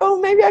I'm like,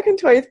 oh, maybe I can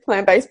toy with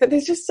plant-based, but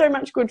there's just so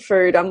much good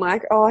food. I'm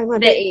like, oh, am I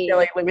being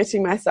really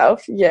limiting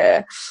myself?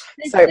 Yeah.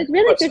 There's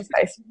really good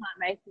food in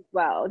plant-based as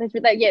well. There's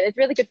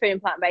really good food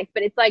in plant-based,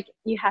 but it's like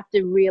you have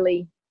to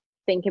really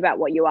think about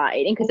what you are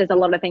eating, because there's a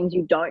lot of things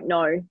you don't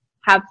know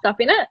have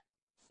stuff in it.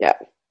 Yeah.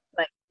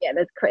 Like, yeah,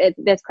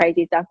 there's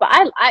crazy stuff. But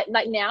I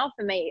like, now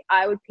for me,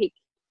 I would pick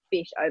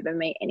fish over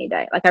meat any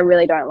day. Like, I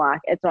really don't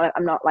like it.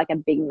 I'm not like a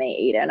big meat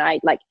eater, and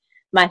I like,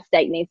 my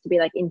steak needs to be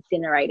like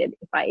incinerated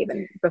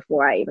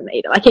before I even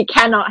eat it. Like, it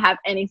cannot have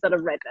any sort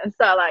of redness.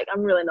 So like,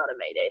 I'm really not a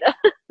meat eater.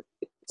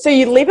 So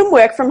you live and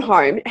work from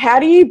home. How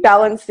do you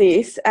balance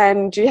this?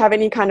 And do you have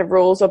any kind of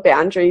rules or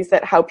boundaries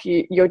that help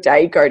your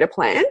day go to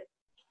plan?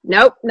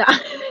 Nope. No.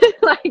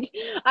 Like,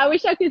 I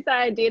wish I could say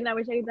I did, and I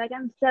wish I could be like,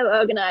 I'm so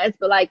organized,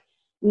 but like,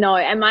 no.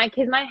 And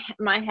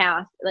my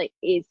house like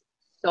is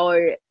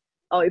so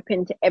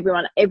open to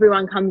everyone.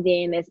 Everyone comes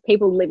in. There's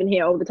people living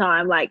here all the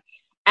time. Like,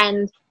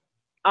 and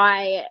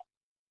I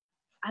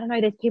don't know,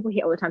 there's people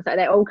here all the time, so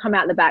they all come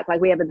out the back.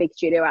 Like, we have a big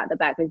studio out the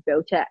back, we've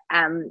built it,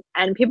 and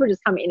people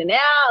just come in and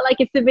out. Like,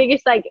 it's the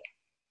biggest, like,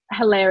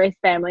 hilarious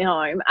family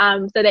home.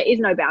 So there is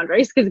no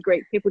boundaries, because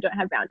Greek people don't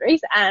have boundaries.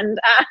 And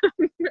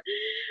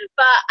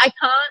but I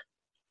can't,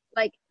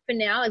 like, for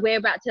now, like, we're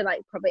about to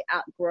like probably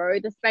outgrow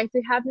the space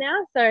we have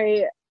now,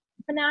 so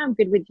for now I'm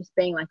good with just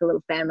being like a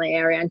little family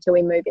area until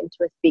we move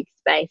into a big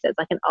space as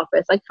like an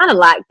office. I kind of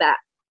like that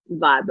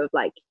vibe of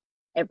like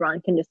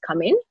everyone can just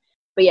come in.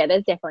 But yeah,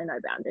 there's definitely no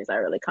boundaries. I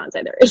really can't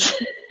say there is.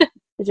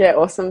 Yeah,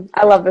 awesome.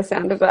 I love the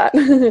sound of that.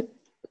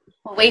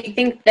 We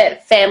think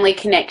that family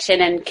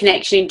connection and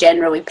connection in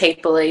general with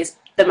people is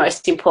the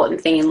most important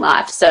thing in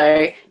life.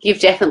 So you've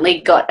definitely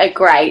got a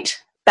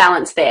great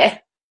balance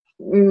there.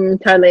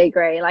 Totally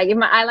agree. Like,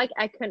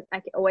 I can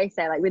always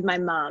say, like, with my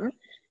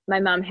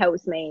mum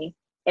helps me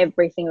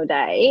every single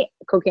day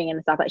cooking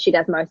and stuff. Like, she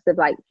does most of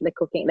like the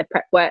cooking, the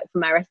prep work for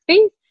my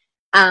recipes.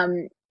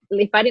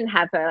 If I didn't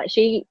have her, like,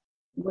 she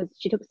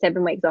took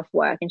 7 weeks off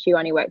work, and she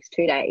only works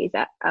 2 days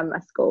at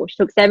a school. She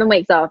took 7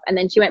 weeks off, and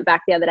then she went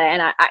back the other day,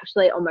 and I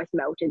actually almost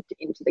melted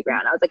into the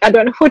ground. I was like, I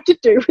don't know what to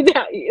do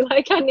without you.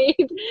 Like, I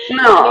need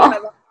my mom.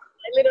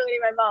 I literally need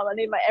my mom. I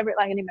need I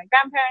need my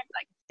grandparents.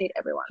 I need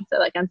everyone. So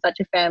like, I'm such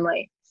a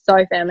family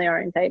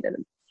orientated.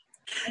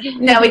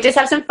 Now, we just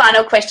have some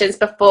final questions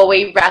before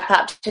we wrap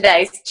up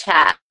today's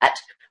chat.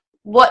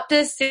 What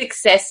does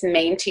success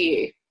mean to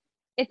you?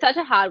 It's such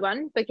a hard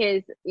one,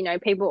 because, you know,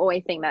 people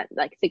always think that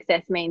like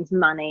success means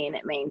money, and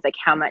it means like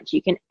how much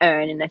you can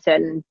earn in a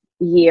certain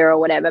year or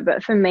whatever.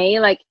 But for me,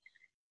 like,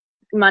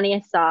 money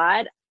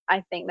aside,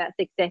 I think that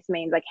success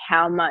means like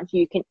how much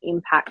you can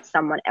impact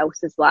someone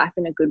else's life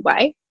in a good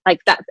way.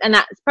 Like, that's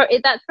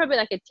probably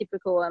like a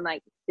typical and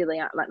like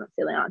not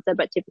silly answer,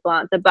 but typical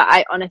answer. But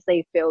I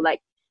honestly feel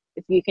like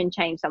if you can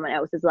change someone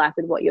else's life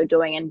with what you're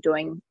doing, and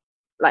doing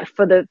like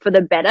for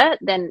the better,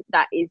 then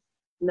that is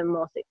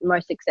the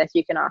most success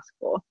you can ask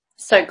for.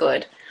 So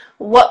good.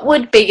 What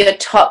would be your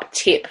top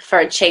tip for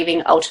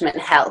achieving ultimate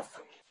health?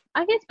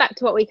 I guess back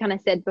to what we kind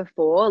of said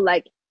before,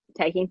 like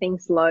taking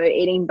things slow,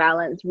 eating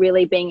balance,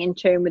 really being in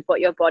tune with what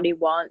your body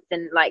wants,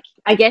 and like,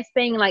 I guess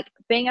being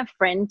a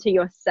friend to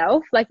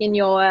yourself. Like, in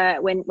your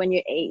when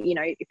you eat, you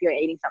know, if you're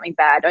eating something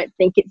bad, don't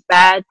think it's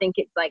bad. Think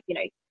it's like, you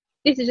know,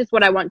 this is just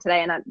what I want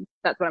today, and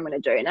that's what I'm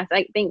going to do. And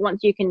I think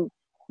once you can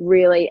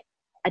really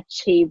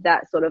achieve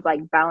that sort of like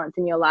balance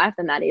in your life,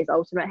 and that is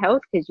ultimate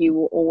health, because you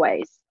will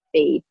always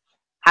be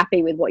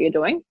happy with what you're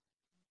doing.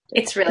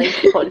 It's really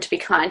important to be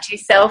kind to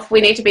yourself. We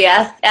need to be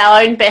our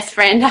own best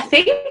friend, I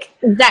think.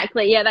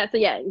 Exactly. Yeah,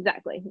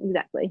 exactly.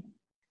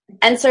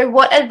 And so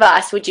what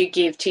advice would you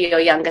give to your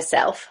younger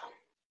self?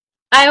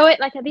 I always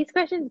like this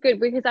question's good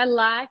because I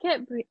like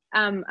it.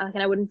 And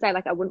I wouldn't say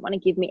like I wouldn't want to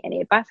give me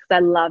any advice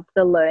because I loved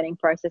the learning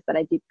process that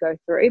I did go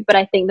through. But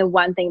I think the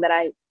one thing that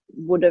I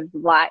would have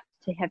liked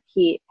to have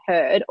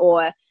heard,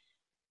 or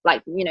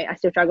like, you know, I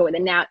still struggle with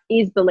it now,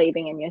 is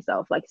believing in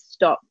yourself. Like,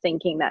 stop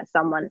thinking that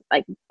someone,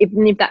 like,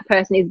 even if that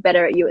person is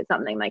better at you at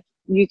something, like,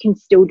 you can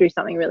still do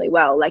something really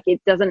well. Like,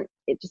 it just,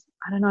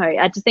 I don't know.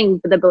 I just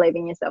think the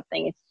believing in yourself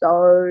thing is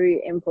so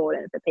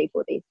important for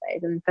people these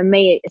days. And for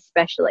me,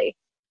 especially,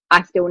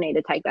 I still need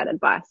to take that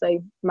advice.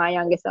 So my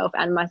younger self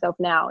and myself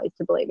now is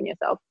to believe in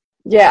yourself.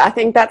 Yeah, I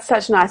think that's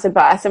such nice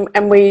advice.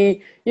 And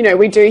we, you know,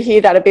 we do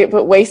hear that a bit,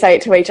 but we say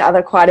it to each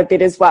other quite a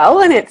bit as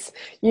well. And it's,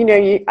 you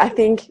know, I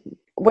think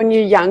when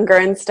you're younger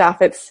and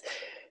stuff, it's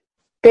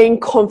being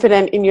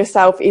confident in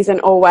yourself isn't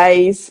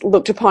always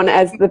looked upon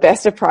as the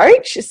best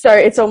approach. So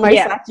it's almost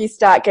like you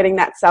start getting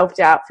that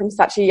self-doubt from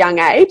such a young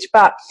age.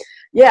 But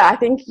yeah, I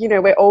think, you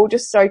know, we're all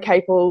just so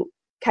capable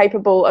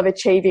of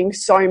achieving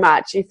so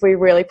much if we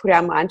really put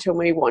our mind to it and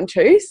we want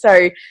to.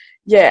 So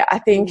yeah, I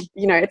think,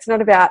 you know, it's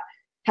not about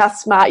how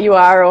smart you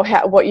are or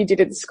what you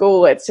did at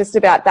school. It's just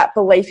about that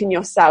belief in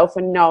yourself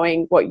and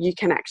knowing what you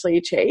can actually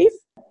achieve.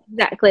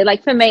 Exactly.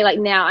 Like for me, like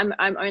now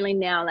I'm only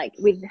now like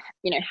with,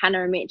 you know,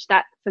 Hannah and Mitch,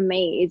 that for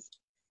me is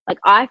like,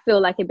 I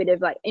feel like a bit of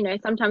like, you know,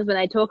 sometimes when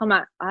they talk, I'm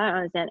like, I don't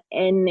understand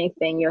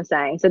anything you're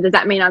saying. So does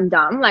that mean I'm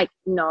dumb? Like,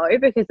 no,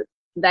 because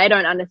they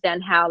don't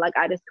understand how, like,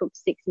 I just cooked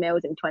 6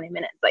 meals in 20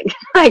 minutes.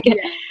 Like,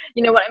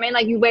 you know what I mean?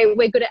 Like,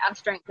 we're good at our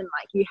strengths, and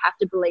like, you have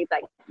to believe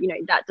that, you know,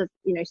 that does,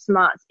 you know,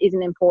 smarts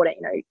isn't important.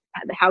 You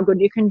know, how good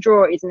you can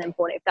draw isn't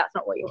important if that's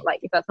not what you like,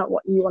 if that's not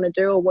what you want to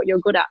do or what you're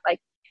good at. Like,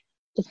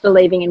 just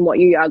believing in what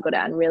you are good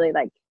at and really,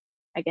 like,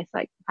 I guess,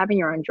 like, having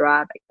your own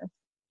drive, I guess.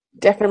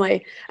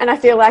 Definitely. And I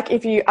feel like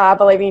if you are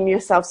believing in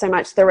yourself so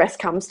much, the rest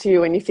comes to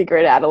you and you figure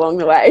it out along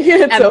the way.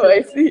 It's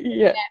always,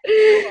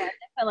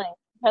 definitely.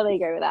 Totally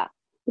agree with that.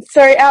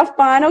 So our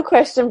final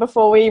question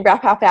before we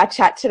wrap up our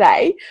chat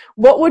today,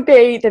 what would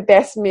be the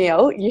best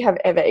meal you have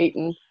ever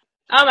eaten?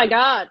 Oh my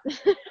God.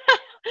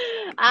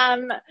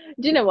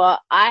 Do you know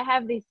what? I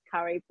have this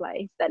curry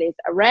place that is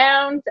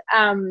around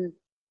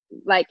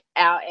like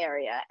our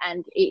area,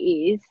 and it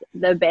is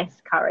the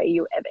best curry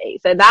you'll ever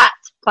eat. So that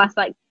plus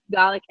like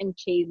garlic and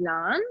cheese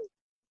naan,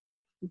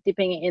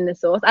 dipping it in the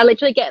sauce. I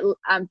literally get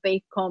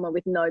beef korma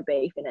with no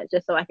beef in it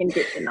just so I can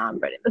dip the naan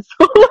bread in the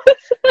sauce.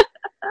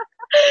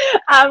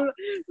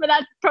 But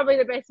that's probably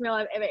the best meal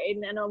I've ever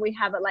eaten, and we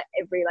have it like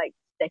every like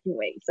second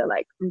week. So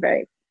like I'm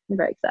very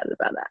excited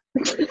about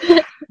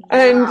that.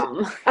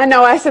 And I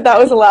know I said that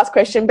was the last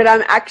question, but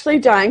I'm actually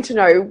dying to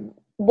know,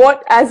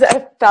 what, as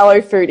a fellow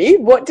foodie,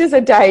 what does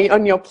a day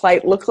on your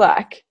plate look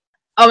like?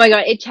 Oh my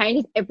God, it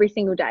changes every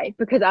single day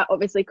because I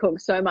obviously cook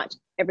so much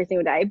every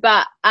single day.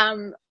 But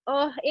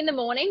in the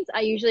mornings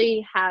I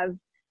usually have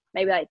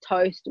maybe like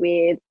toast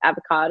with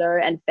avocado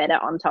and feta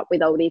on top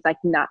with all these like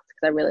nuts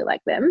because I really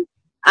like them.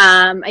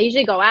 I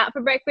usually go out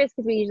for breakfast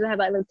because we usually have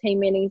like little team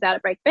meetings out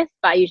at breakfast,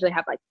 but I usually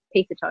have like a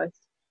piece of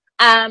toast.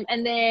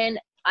 And then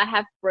I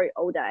have fruit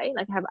all day.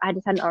 Like I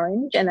just had an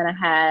orange, and then I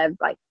had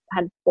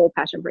 4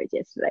 passion fruits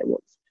yesterday.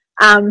 Whoops.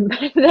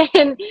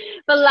 Then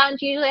for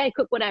lunch, usually I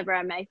cook whatever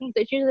I'm making.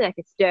 So it's usually like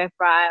a stir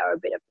fry or a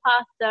bit of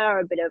pasta or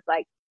a bit of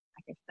like,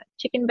 I guess, like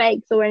chicken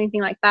bakes or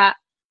anything like that.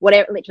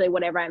 Literally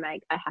whatever I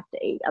make, I have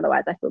to eat.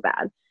 Otherwise I feel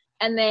bad.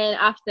 And then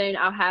afternoon,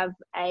 I'll have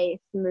a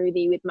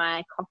smoothie with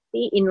my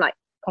coffee in my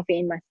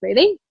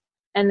smoothie.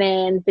 And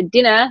then for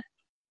dinner,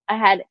 I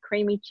had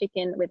creamy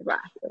chicken with rice.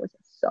 It was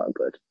so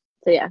good.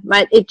 So yeah,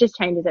 it just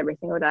changes every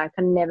single day. I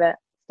can never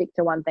stick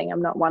to one thing.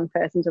 I'm not one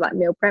person to like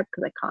meal prep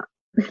because I can't.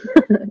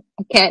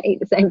 I can't eat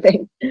the same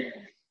thing.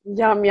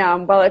 Yum,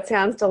 yum. Well, it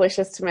sounds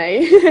delicious to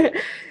me.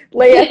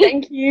 Leah,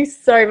 thank you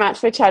so much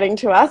for chatting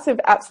to us. I've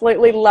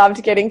absolutely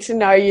loved getting to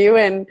know you,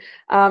 and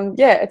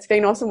it's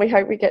been awesome. We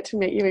hope we get to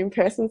meet you in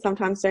person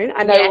sometime soon.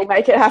 I know we'll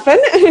make it happen.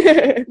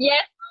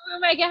 Yes, we'll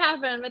make it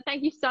happen. But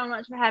thank you so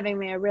much for having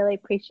me. I really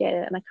appreciate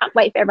it, and I can't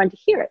wait for everyone to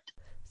hear it.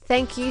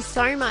 Thank you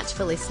so much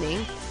for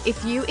listening.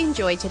 If you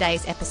enjoyed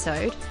today's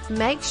episode,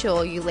 make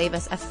sure you leave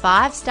us a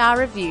 5-star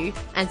review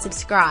and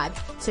subscribe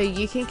so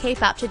you can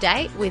keep up to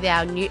date with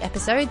our new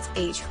episodes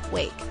each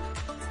week.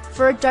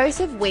 For a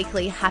dose of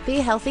weekly happy,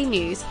 healthy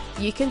news,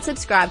 you can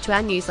subscribe to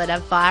our newsletter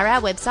via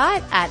our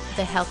website at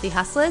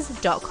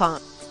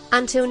thehealthyhustlers.com.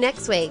 Until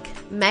next week,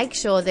 make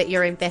sure that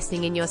you're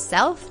investing in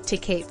yourself to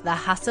keep the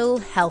hustle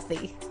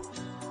healthy.